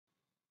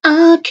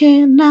I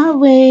cannot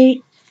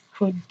wait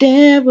for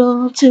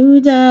Daryl to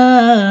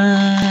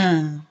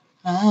die.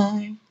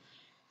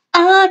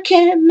 I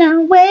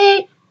cannot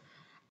wait.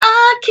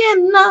 I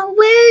cannot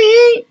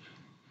wait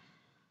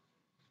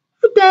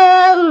for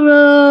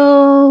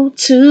Daryl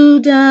to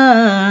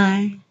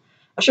die.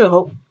 I sure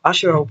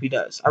hope he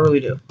does. I really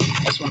do.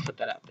 I just want to put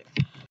that out there.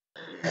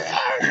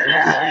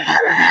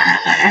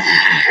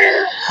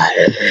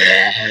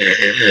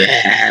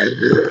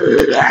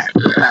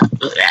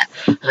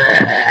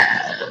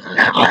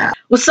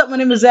 What's up? My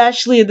name is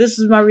Ashley, and this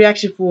is my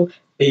reaction for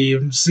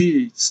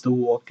AMC. It's The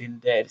Walking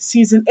Dead,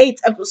 Season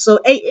 8, Episode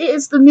 8. It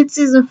is the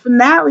mid-season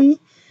finale.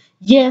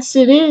 Yes,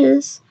 it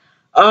is.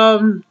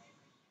 I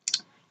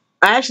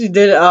actually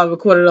did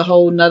recorded a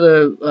whole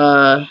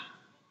nother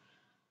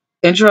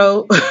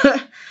intro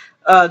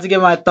to get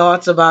my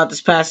thoughts about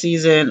this past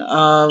season.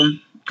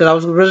 Because I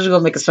was originally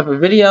gonna make a separate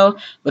video,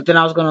 but then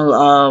I was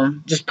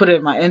gonna just put it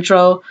in my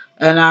intro,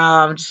 and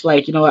now I'm just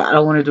like, you know what? I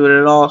don't want to do it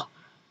at all.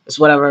 It's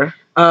whatever.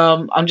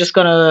 I'm just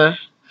gonna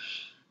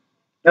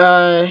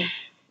uh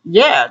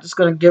yeah, just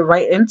gonna get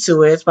right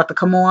into it. It's about to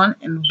come on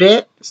in a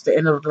bit. It's the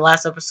end of the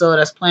last episode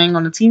that's playing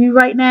on the TV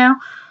right now.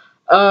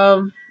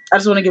 I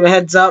just want to give a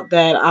heads up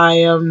that I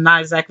am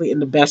not exactly in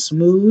the best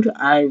mood.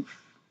 I'm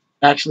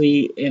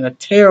actually in a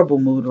terrible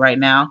mood right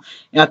now,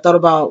 and I thought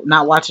about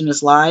not watching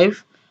this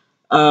live.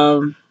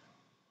 Um,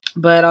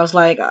 but I was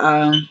like,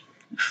 I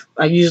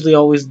usually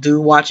always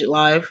do watch it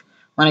live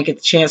when I get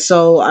the chance,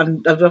 so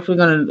I'm definitely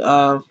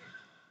gonna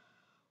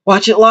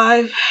watch it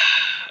live.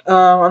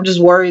 I'm just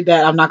worried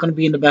that I'm not gonna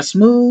be in the best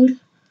mood.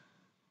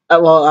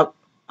 I'm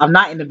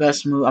not in the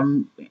best mood.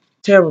 I'm in a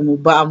terrible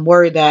mood, but I'm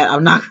worried that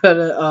I'm not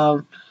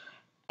gonna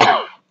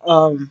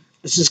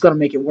it's just gonna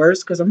make it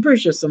worse because I'm pretty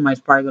sure somebody's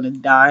probably gonna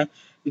die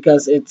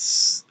because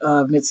it's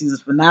mid-season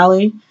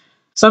finale.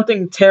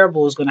 Something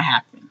terrible is gonna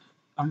happen.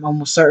 I'm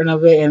almost certain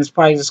of it, and it's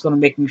probably just gonna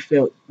make me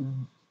feel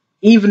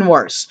even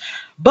worse.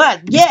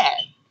 But yeah,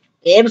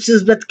 the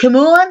episode's about to come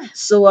on.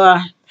 So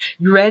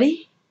you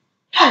ready?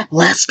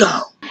 Let's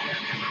go.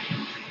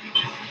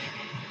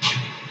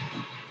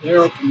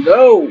 Daryl can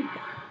go.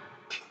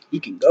 He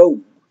can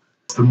go.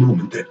 The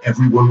moment that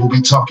everyone will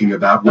be talking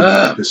about when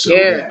the episode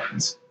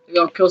ends.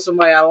 You're gonna kill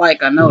somebody I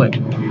like, I know it.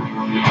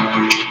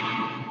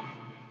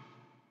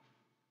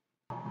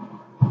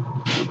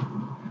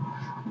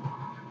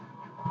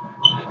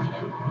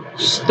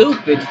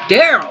 Stupid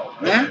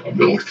Daryl, man.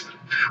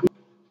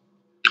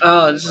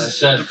 Oh, this is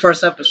the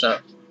first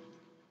episode.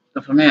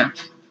 So from here.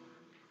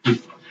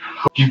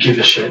 You give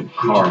a shit,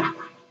 Carl.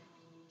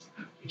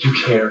 You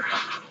care.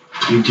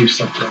 You do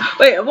something.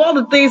 Wait, of all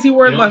the things he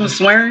worried about, him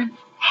swearing?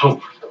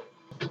 Hope.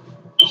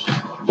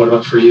 What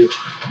about for you?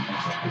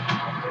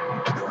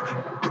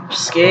 I'm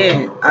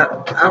scared. I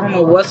don't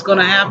know what's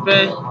gonna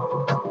happen.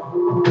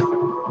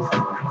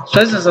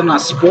 Especially since I'm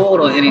not spoiled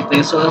or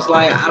anything, so it's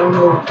like I don't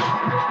know.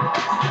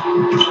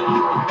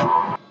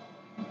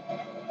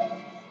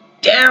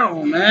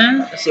 Damn,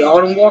 man. See,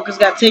 all them walkers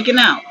got taken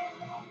out.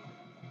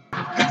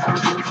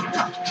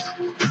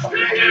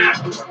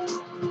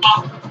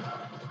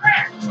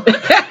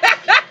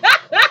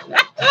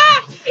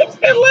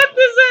 It left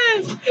his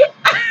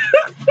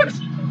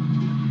ass.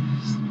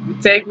 You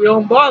take me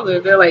on bother.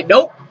 They're like,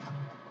 nope.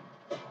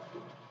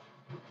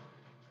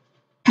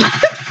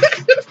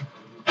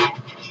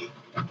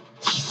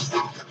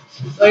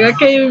 Like I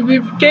can't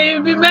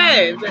even be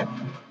mad.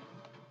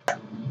 I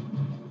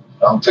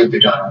don't think they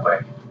got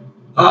away.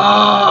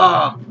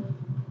 Oh.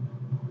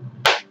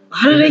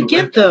 How did they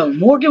get them?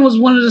 Morgan was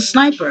one of the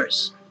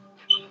snipers.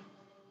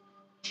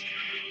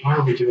 Why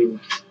are we doing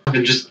this?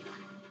 Than just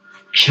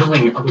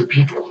killing other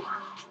people.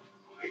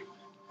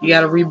 You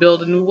gotta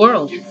rebuild a new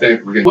world. You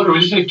think we're gonna... What, are we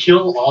just gonna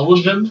kill all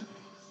of them?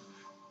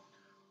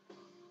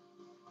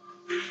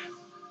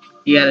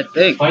 You gotta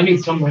think.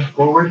 Finding some way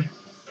forward,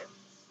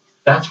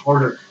 that's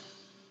harder.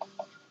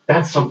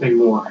 That's something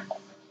more.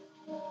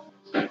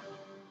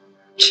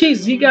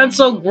 Jeez, he got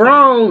so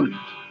grown.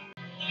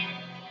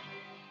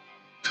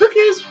 Look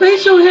at his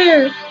facial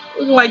hair.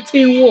 Looking like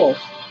Teen Wolf.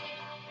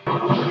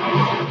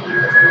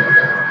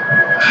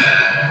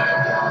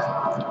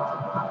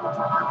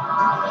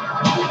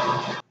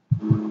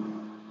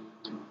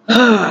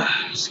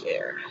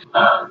 Scared.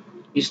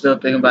 You still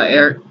thinking about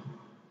Eric?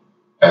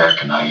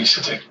 Eric and I used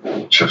to take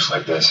trips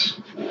like this.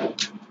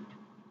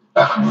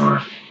 Back when we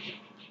were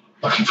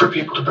looking for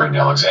people to bring to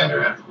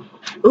Alexandria.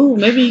 Ooh,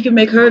 maybe you can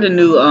make her the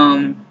new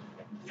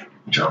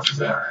We drove to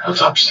there. That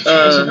was up just a few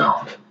days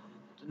ago.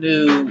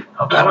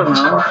 I don't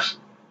know. Cars.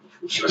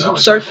 She was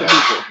always Search for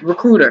people.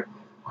 Recruiter.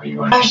 Where you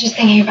going? I was just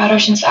thinking about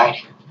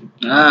Oceanside.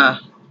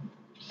 Ah.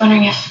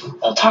 Wondering if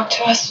they'll talk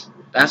to us.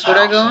 That's where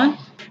they're going?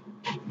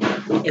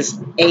 Is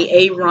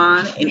AA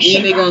Ron and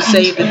Amy gonna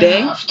save the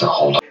day? Have to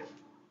hold on.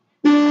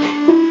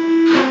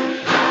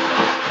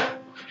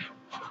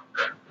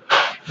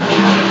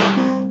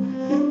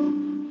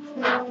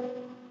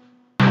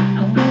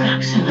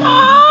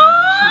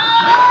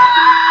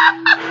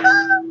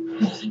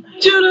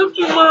 Judith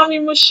and Mommy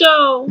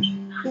Michelle.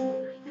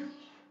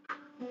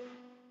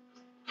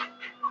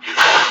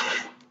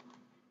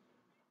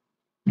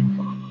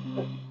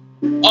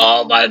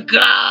 Oh my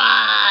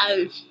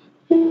gosh!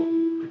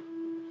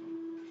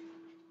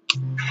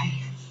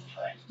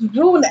 You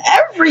ruined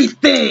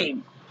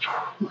everything!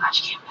 I'm glad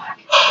you came back.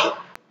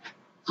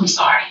 I'm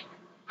sorry.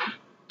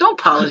 Don't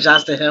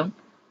apologize to him.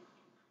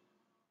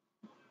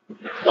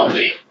 Don't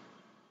be.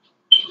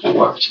 It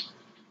worked.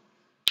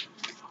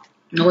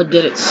 No, it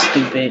didn't,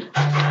 stupid.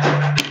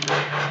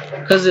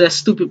 Because of that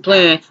stupid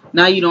plan,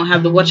 now you don't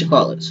have the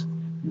whatchamacallits.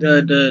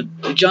 The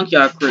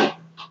junkyard crew.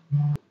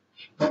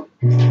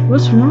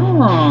 What's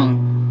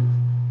wrong?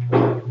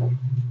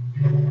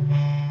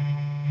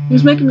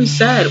 He's making me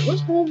sad.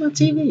 What's wrong with my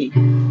TV?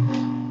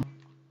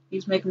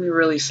 He's making me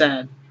really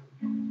sad.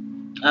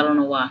 I don't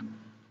know why.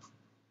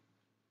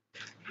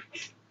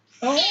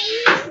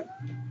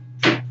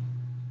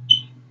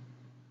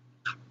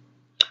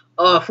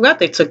 Oh, I forgot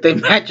they took their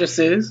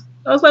mattresses.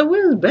 I was like,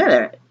 where's his bed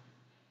at?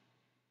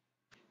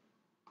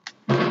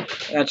 I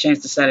gotta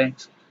change the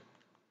settings.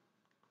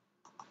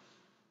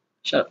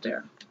 Shut up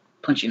there.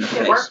 Punch you in the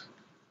face. Work?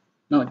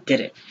 No, it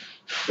didn't.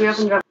 We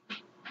opened up.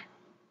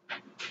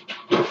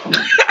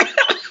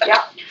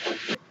 Yeah.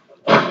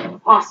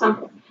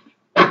 Awesome.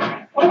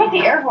 What about the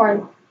air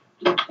horn?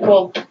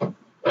 Well.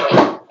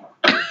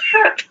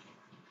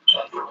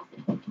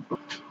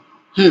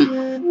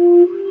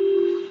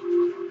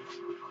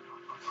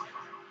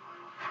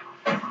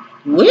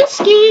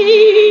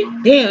 Whiskey!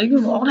 Damn, you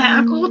have all that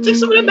alcohol? Take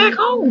some of that back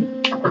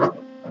home.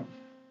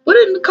 Put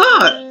it in the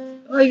car.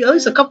 Like, at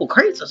least a couple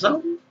crates or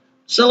something.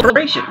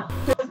 Celebration.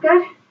 That's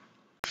good.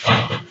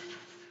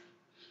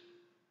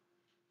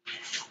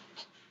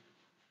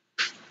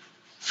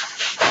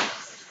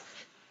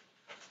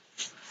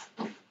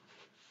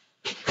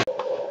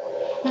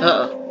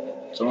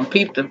 Uh-oh. Someone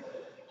peeped him.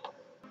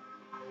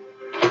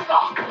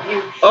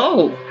 Oh,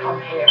 Oh!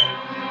 come here.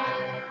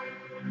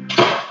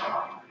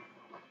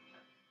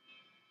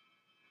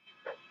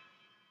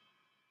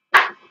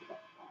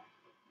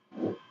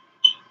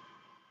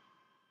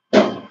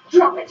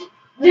 Drop it.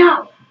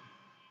 Now.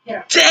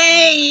 Here.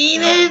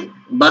 Dang!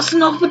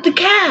 Busting off with the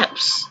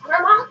caps.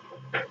 Grandma?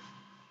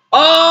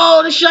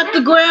 Oh, they shot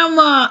the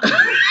grandma.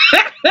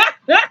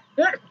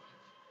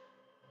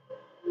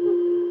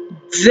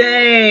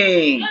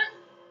 Dang.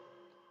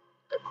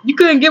 You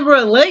couldn't give her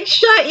a leg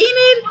shot,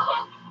 Enid?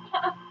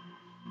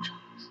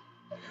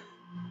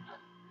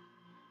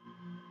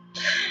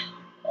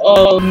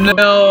 Oh,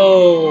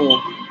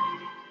 no.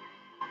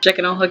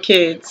 Checking on her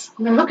kids.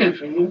 We're looking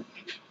for you.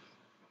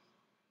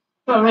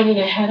 We're ready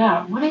to head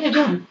out. What are you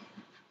doing?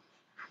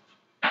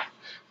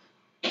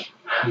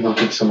 I'm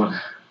looking for someone.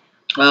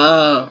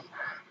 Oh.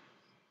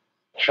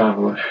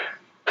 Traveler.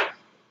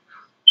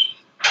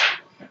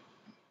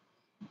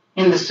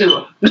 In the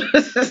sewer.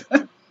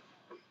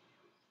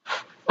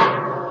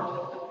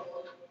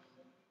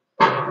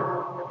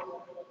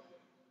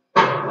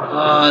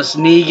 Oh, it's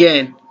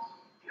Negan.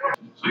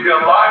 So you're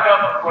gonna line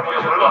up in front of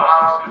your little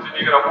houses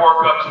and you're gonna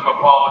work up some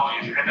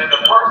apologies. And then the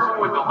person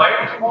with the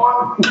latest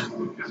one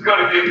is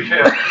gonna get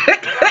killed.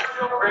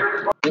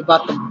 They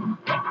about to...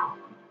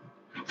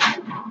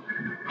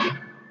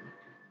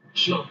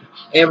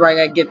 Everybody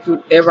gotta get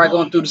through... Everybody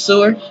going through the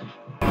sewer?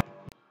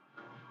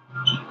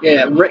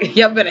 Yeah,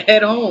 y'all better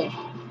head home.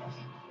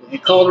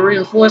 And call the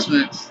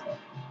reinforcements.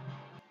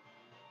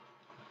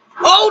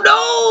 Oh,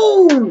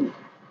 no!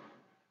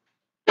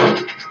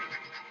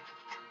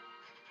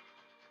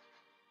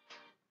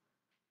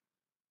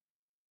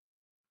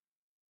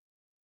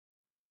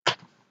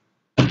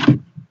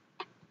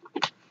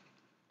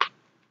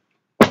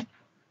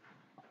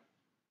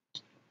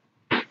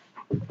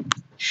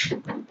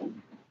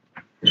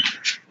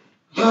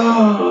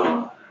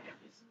 Oh.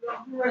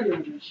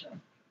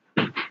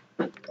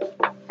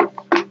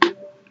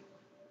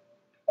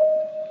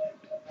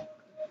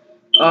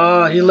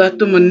 Oh, he left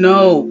them a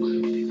note.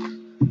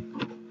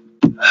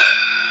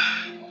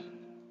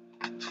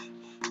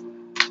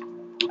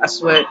 I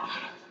swear.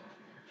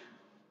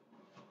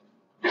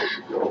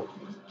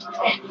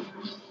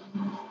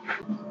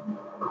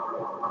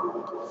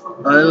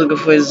 Oh, they're looking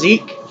for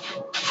Zeke.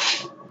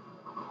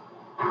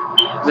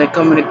 They're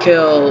coming to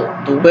kill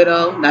the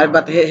widow. Now they're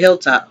about to hit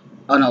Hilltop.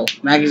 Oh no,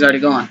 Maggie's already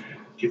gone.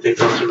 Do you think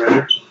they'll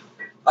surrender?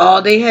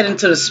 Oh, they heading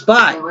to the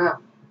spot. They will.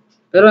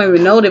 They don't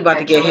even know they're about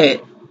to get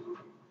hit.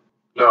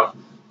 No,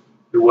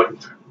 we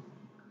wouldn't.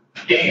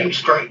 Damn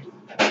straight.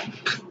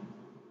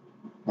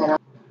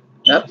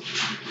 Yep.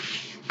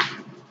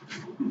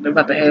 They're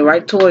about to head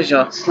right towards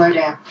y'all. Slow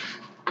down.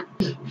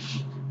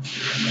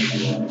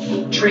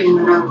 Tree in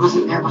the road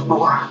wasn't there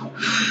before.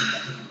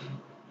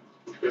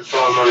 Gonna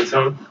follow him on its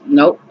own?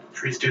 Nope.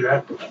 Trees do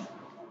that?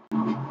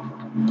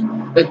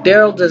 If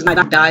Daryl does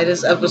not die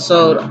this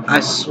episode, I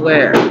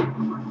swear.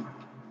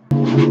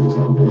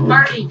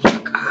 Marty.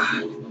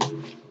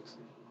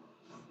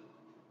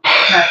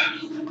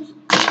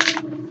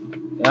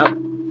 Yep.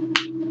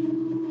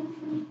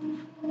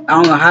 I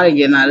don't know how they're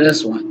getting out of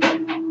this one.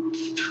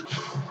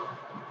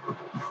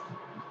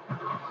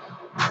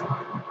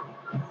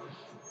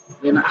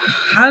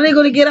 How are they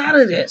going to get out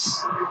of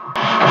this?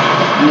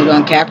 And they're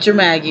going to capture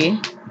Maggie.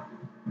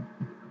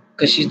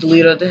 because she's the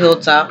leader of the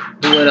Hilltop,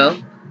 the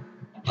widow.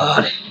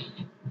 Oh,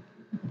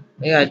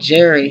 they got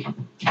Jerry.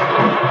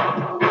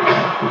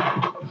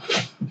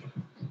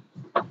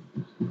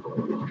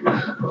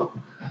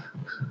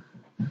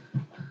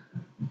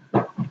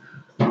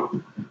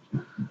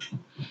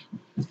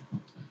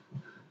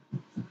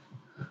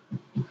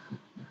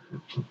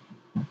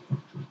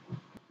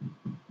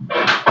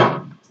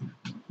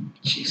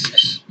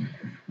 Jesus.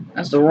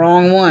 That's the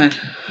wrong one.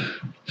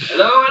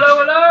 Hello,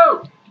 hello,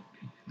 hello.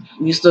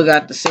 You still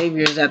got the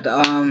saviors at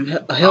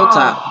the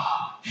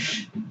Hilltop.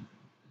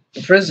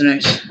 The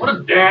prisoners. What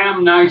a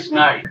damn nice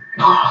night.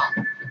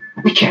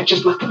 We can't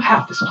just let them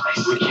have this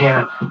place. We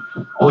can.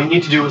 All we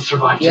need to do is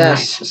survive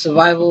Yes, tonight.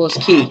 survival is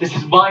key. This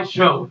is my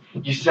show.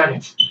 You said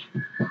it.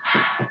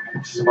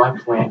 This is my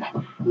plan.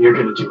 And you're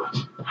gonna do it.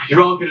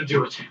 You're all gonna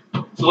do it.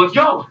 So let's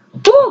go.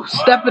 Woo!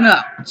 Stepping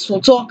up. That's what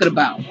I'm talking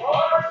about.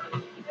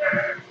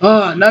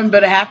 Oh, nothing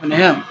better happen to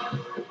him.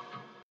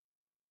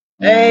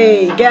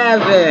 Hey,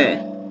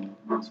 Gavin.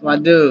 That's my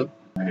dude.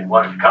 I didn't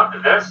want to come to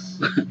this.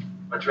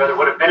 Much rather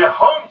would have been at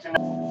home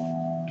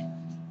tonight.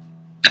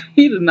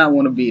 He did not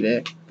want to be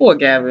there. Poor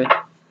Gavin.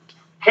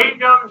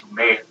 Kingdom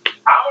made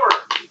our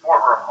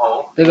former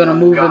home. They're gonna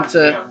move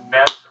Goddamn into.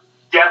 mess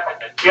of death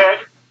and the dead.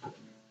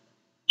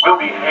 We'll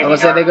be hanging I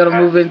was saying they're gonna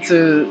out move at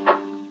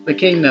into the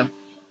kingdom.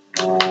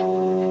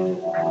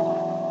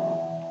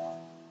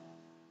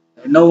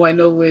 No one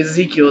knows where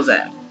Ezekiel's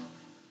at.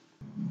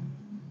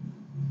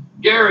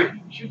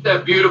 Gary, shoot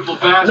that beautiful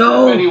bastard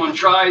No. if anyone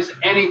tries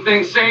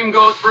anything. Same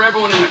goes for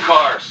everyone in the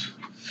cars.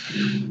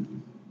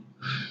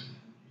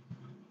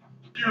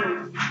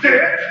 you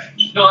dick.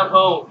 He's not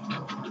home.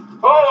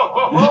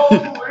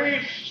 Oh, holy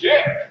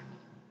shit.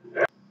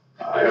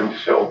 I am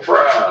so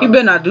proud. He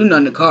better not do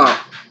nothing to Carl.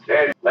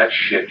 Daddy, that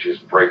shit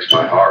just breaks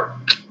my heart.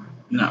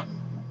 No.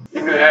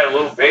 Even had a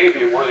little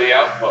baby in one of the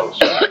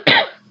outposts.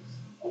 I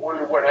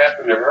wonder what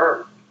happened to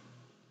her.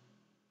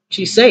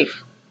 She's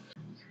safe.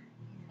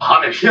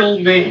 Honey, kill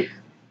me.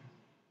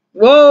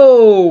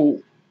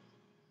 Whoa.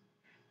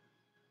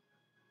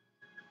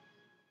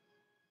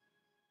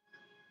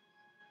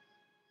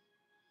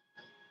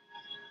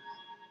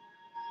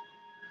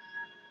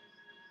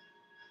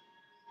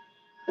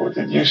 What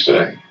did you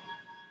say?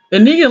 The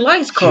nigga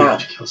likes If you Carl.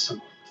 have to kill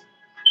someone,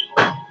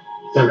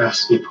 there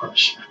has to be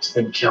punishment.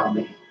 Then kill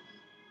me.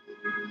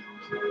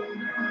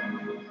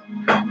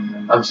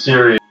 I'm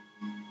serious.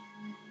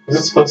 Is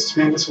it supposed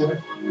to be this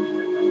way?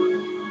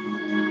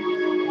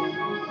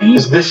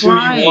 He's Is this who you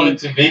want crying. it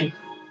to be?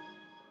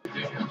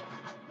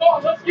 Oh,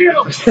 let's get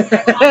him.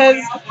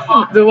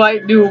 The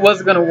white dude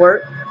wasn't gonna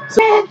work.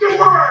 Move the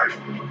word.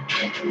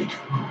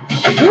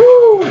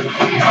 Woo!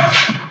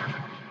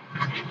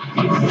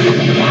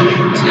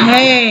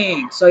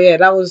 Dang. So yeah,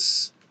 that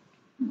was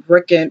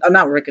Rick and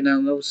not Rick and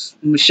them. That was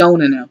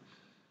Michonne and them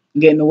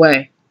getting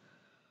away.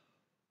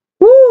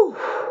 Woo!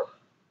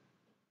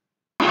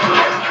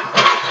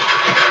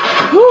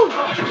 Woo!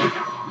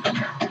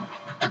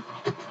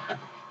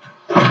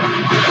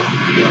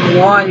 Come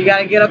on, you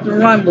gotta get up and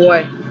run,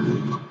 boy.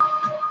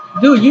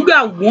 Dude, you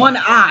got one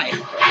eye.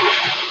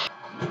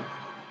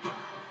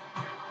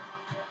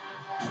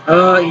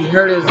 Oh, he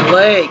hurt his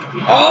leg.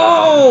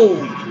 Oh!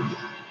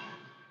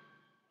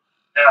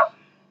 Now,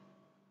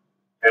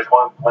 here's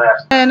one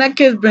last. Man, that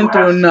kid's been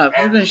through enough.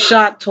 He's been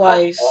shot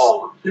twice.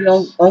 You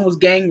know, almost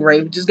gang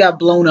raped. Just got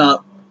blown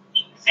up.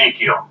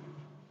 Ezekiel.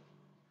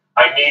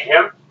 I need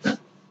him.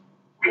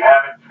 We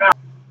haven't found.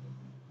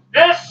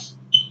 This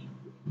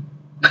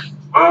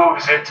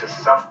moves into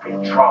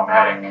something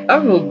traumatic.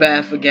 I feel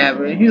bad for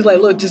Gavin. He's like,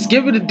 look, just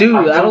give it a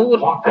dude. I don't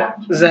want that.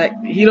 Zach.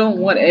 He don't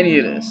want any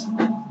of this.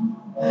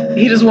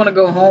 He just want to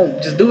go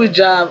home. Just do his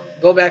job.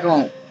 Go back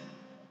home.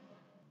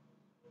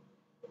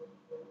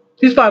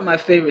 He's probably my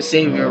favorite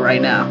savior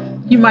right now.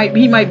 He might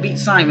beat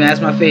Simon. That's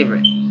my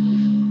favorite.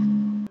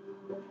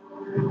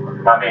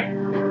 Not me.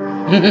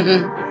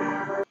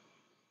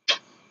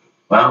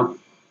 Well,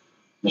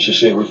 let's just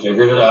say we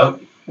figured it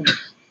out.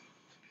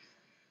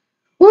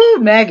 Woo,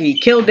 Maggie,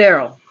 kill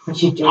Daryl.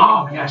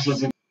 Oh, yes,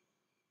 listen.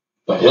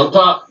 The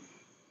hilltop,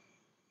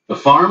 the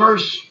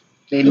farmers,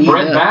 They the need that.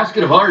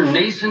 breadbasket of our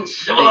nascent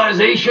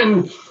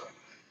civilization.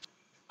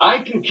 I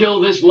can kill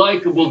this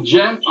likable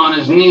gent on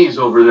his knees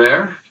over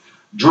there,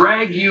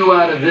 drag you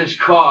out of this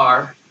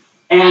car,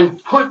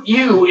 and put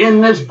you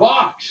in this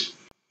box,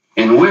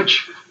 in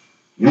which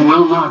you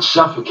will not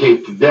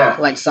suffocate to death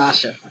Like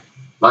Sasha.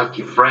 like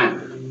your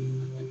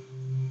friend,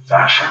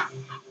 Sasha.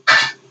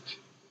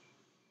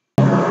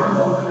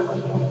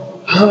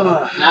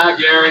 Now,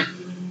 Gary,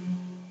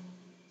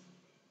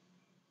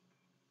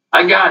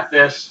 I got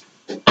this.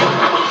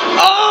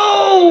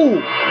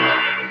 Oh!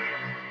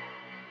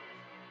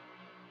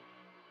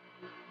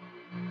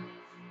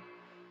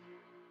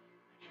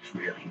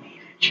 Really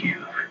needed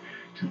you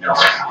to know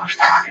what I was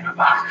talking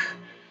about.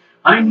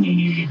 I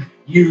need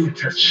you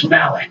to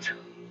smell it.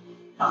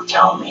 Now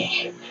tell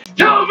me.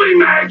 Tell me,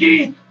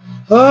 Maggie!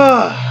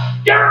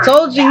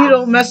 Told you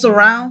don't mess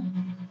around.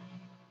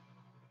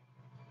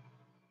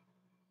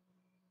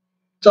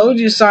 Told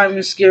you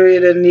Simon's scarier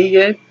than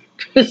Negan.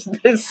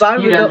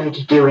 Simon You don't need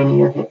to do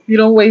any of it. you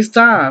don't waste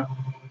time.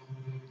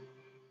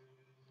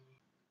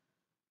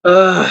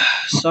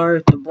 Sorry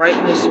if the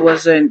brightness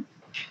wasn't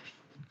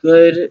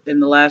good in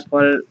the last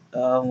part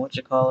of what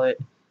you call it.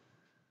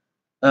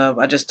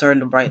 I just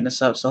turned the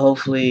brightness up, so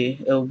hopefully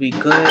it'll be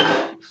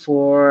good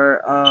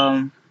for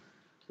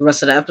the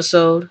rest of the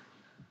episode.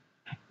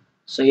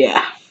 So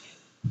yeah.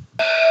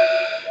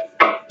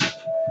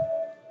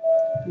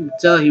 You can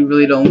tell he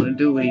really don't want to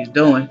do what he's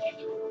doing.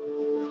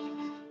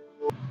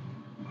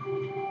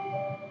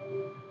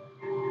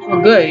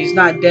 Well, good. He's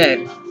not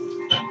dead.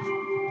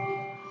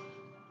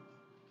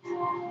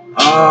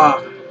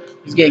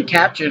 He's getting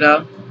captured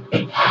though.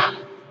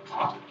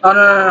 Oh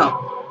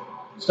no.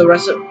 It's the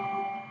rest of.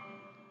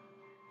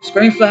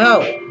 Scream for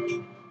help.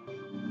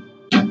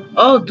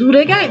 Oh, dude,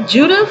 they got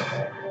Judith.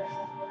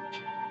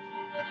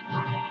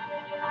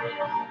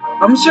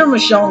 I'm sure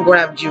Michonne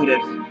grabbed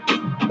Judith.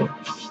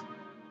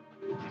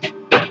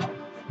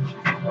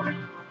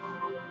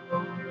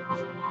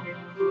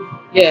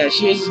 Yeah,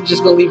 she's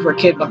just gonna leave her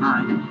kid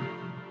behind.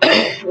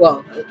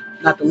 Well,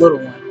 not the little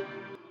one.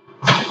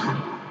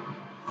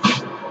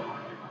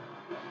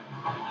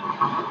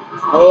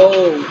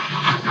 Oh.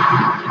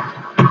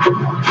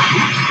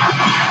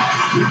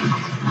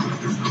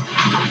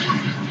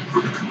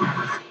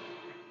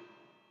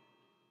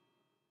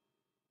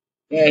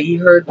 Yeah, he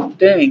heard the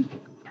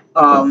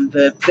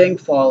thing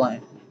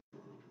falling.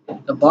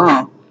 The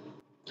bomb.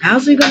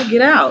 How's he gonna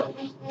get out?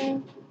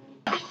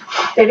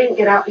 They didn't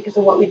get out because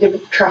of what we did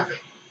with the truck.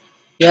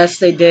 Yes,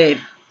 they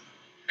did.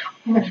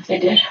 Even if they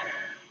did,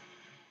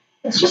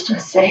 it's just a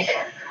mistake.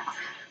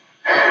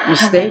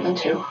 Mistake?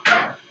 Too.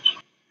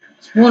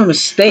 It's not a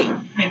mistake.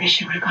 Maybe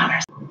she would have gone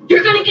herself.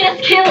 You're gonna get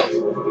us killed!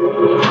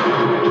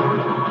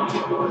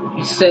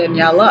 He's setting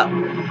y'all up.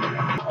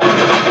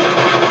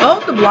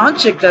 Oh, the blonde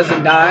chick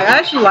doesn't die. I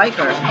actually like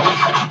her.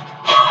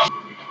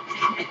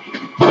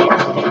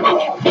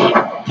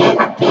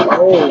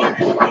 Oh.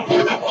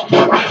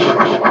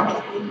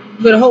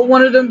 You better hope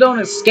one of them don't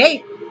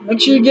escape. Make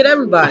sure you get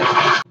everybody.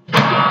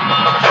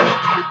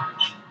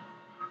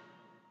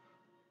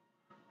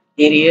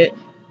 Idiot.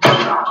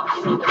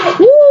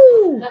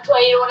 Woo! That's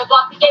why you don't want to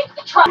block the gate with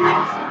the truck.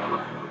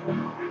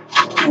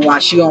 And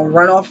watch, she gonna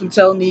run off and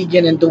tell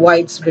Negan and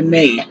Dwight's been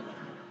made.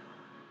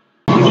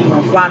 You're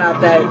gonna find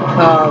out that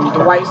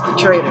Dwight's the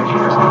traitor.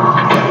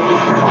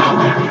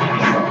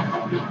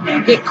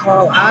 Man, get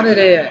Carl out of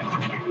there.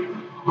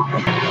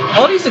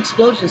 All these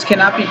explosions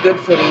cannot be good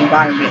for the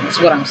environment, is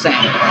what I'm saying.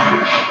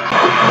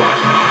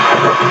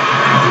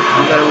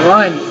 You better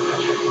run.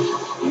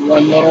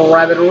 Run, little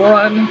rabbit,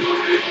 run.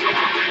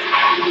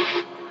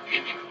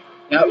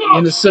 Yep,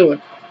 in the sewer.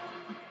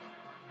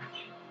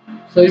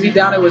 So is he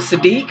down there with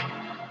Sadiq?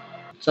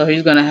 So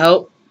he's gonna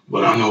help?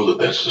 But I know that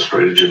that's the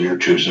strategy you're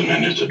choosing,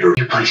 and it's a dirt.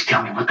 You please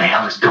tell me what the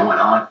hell is going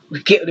on?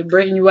 They're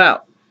breaking you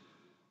out.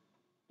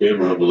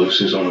 Gabriel believes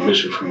he's on a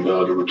mission from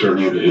God to return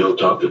you to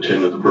Hilltop to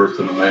tend to the birth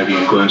of Maggie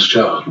and Glenn's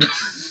child.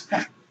 His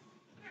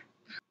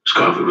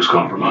coffee was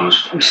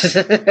compromised.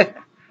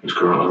 He's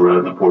currently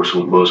riding a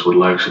porcelain bus with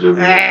laxative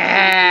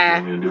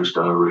and induced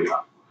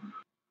diarrhea.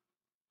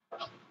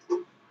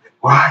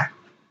 Why?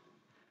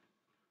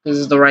 This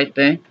is the right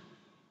thing.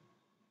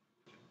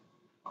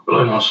 I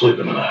plan on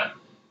sleeping tonight.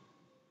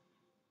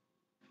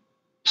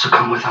 So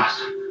come with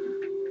us.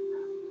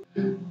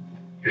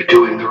 You're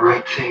doing the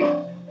right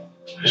thing.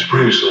 As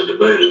previously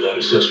debated, that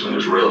assessment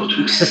is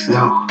relative.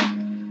 No.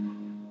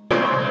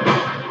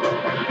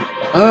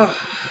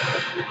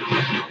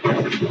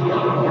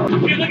 What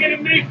are you looking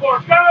at me for?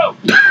 Go!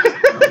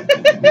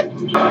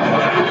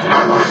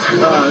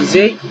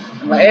 Zeke,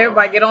 let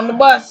everybody get on the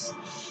bus.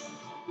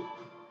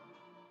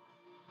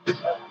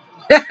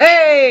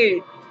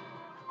 Hey!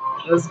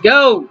 Let's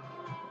go.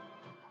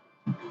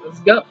 Let's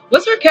go.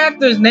 What's her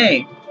character's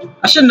name?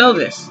 I should know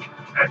this.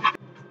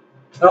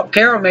 Oh,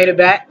 Carol made it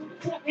back.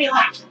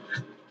 Relax.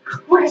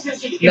 Where is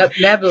this?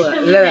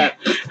 Nebula.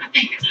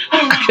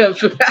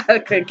 I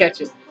couldn't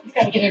catch it. You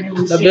gotta get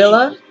everyone safe.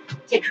 Nebula?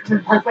 Take her to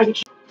the park where they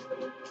can.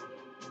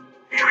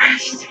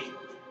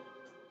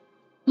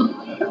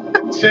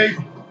 Safe.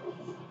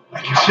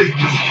 I can save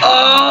me.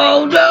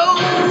 Oh no!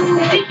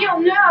 Ezekiel,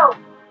 no!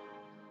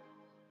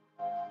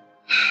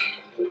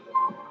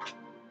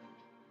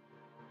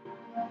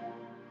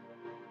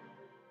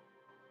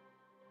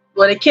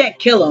 Well, they can't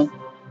kill him.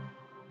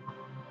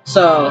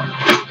 So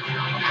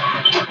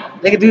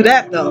they can do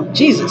that though.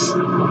 Jesus.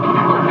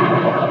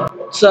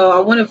 So I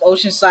wonder if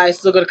Oceanside's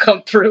still gonna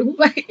come through,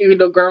 even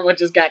though Grandma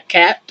just got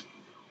capped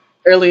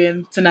early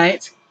in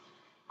tonight.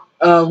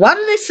 Why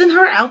did they send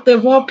her out there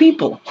of all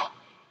people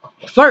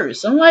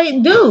first? I'm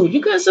like, dude,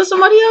 you could have sent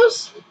somebody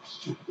else.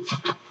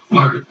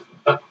 Margaret,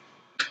 I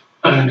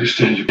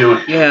understand you're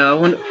doing. Yeah, I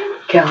wonder.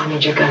 Cal, I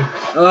need your gun.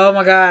 Oh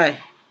my God!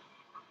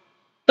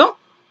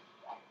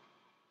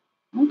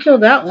 Don't kill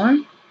that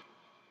one.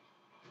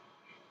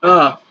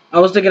 Oh, I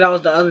was thinking that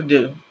was the other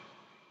dude.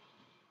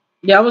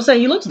 Yeah, I would say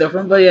he looks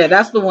different, but yeah,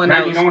 that's the one.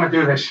 Maggie, you don't want to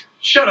do this.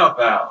 Shut up,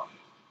 Al.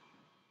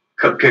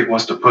 Cupcake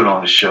wants to put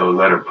on a show.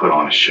 Let her put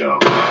on a show.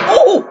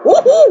 Oh,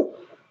 ooh,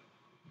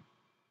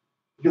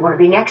 You want to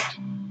be next?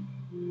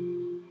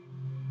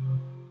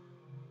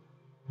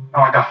 No,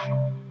 I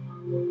don't.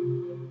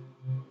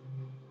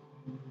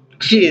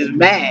 she is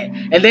mad,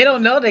 and they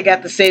don't know they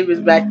got the savings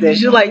back there.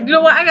 She's like, you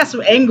know what? I got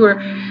some anger.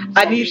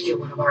 I need Still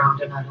one of our own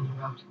tonight on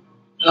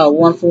the road.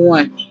 1 for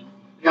 1.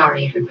 Not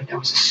even, but that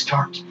was a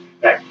start.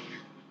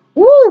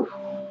 Woo!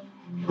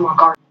 Come on,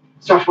 guard.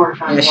 Start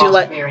fortifying Yeah, the she walls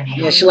like, of Mary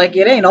yeah, she like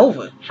it ain't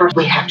over. First,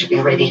 we have to be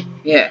ready.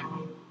 Yeah,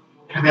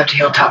 I'm up to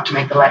Hilltop to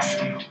make the last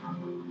stand.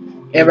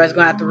 everybody's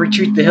gonna have to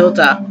retreat to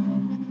Hilltop.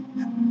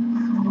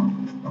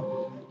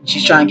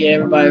 She's trying to get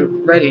everybody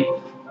ready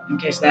in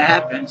case that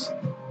happens.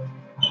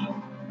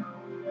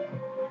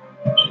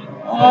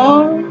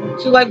 Oh,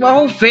 she's like, my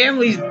whole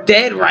family's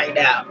dead right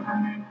now.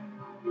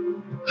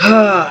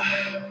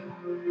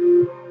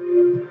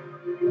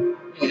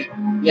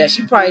 Yeah,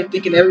 she probably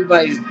thinking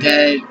everybody's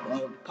dead,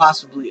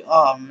 possibly.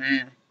 Oh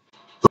man,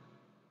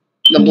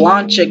 the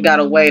blonde chick got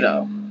away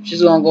though.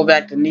 She's gonna go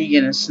back to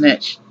Negan and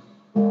snitch.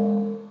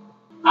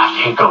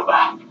 I can't go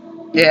back.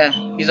 Yeah,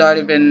 he's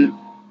already been.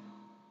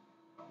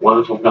 What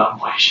if I'm not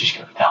away? She's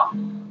gonna tell.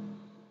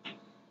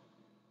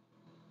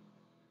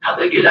 How'd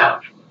they get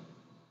out?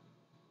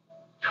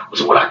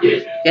 Was it what I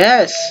did?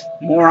 Yes,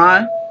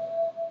 moron.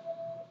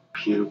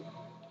 You.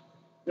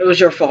 It was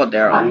your fault, I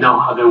Daryl. know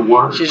how they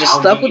work. She just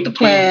stuck with the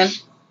plan.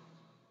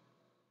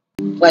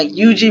 Like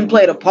Eugene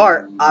played a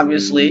part,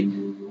 obviously,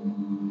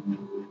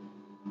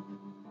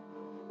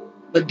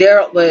 but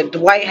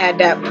Dwight had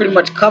that pretty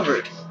much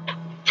covered.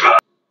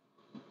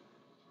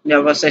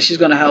 Yeah, but I said she's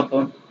gonna help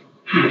him.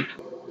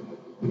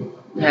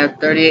 Yeah,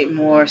 38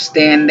 more.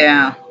 Stand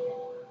down.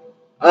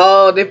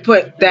 Oh, they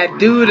put that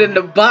dude in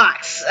the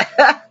box.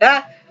 You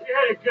had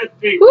a good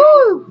thing.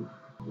 Woo!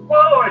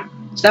 Forward.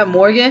 Is that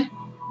Morgan?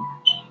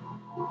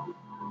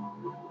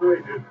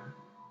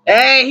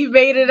 Hey, he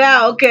made it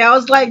out. Okay, I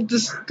was like,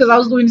 just because I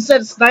was doing the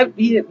set sniper.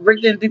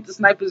 Rick didn't think the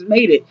snipers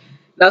made it.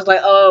 And I was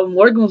like,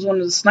 Morgan was one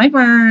of the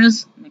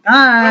snipers. Oh my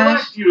I gosh.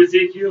 liked you,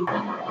 Ezekiel.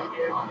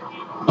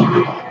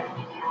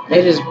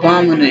 They just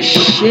bombing the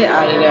shit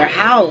out of their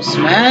house,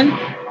 man.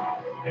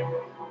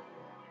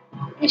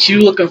 And she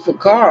looking for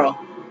Carl.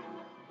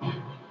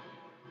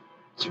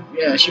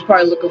 She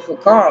probably looking for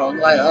Carl.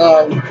 Like,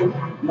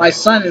 my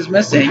son is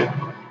missing.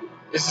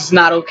 This is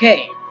not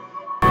okay.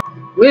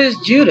 Where's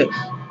Judith?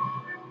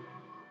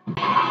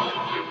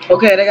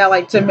 Okay, they got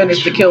like 10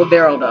 minutes to kill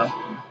Daryl though.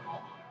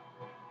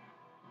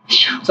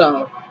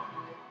 So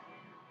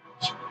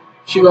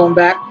she going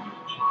back.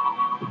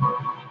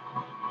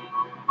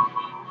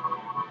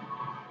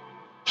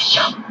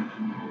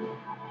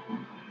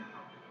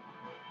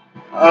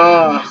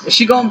 Is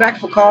she going back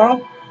for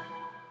Carl?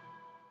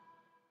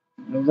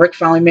 Rick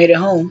finally made it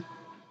home.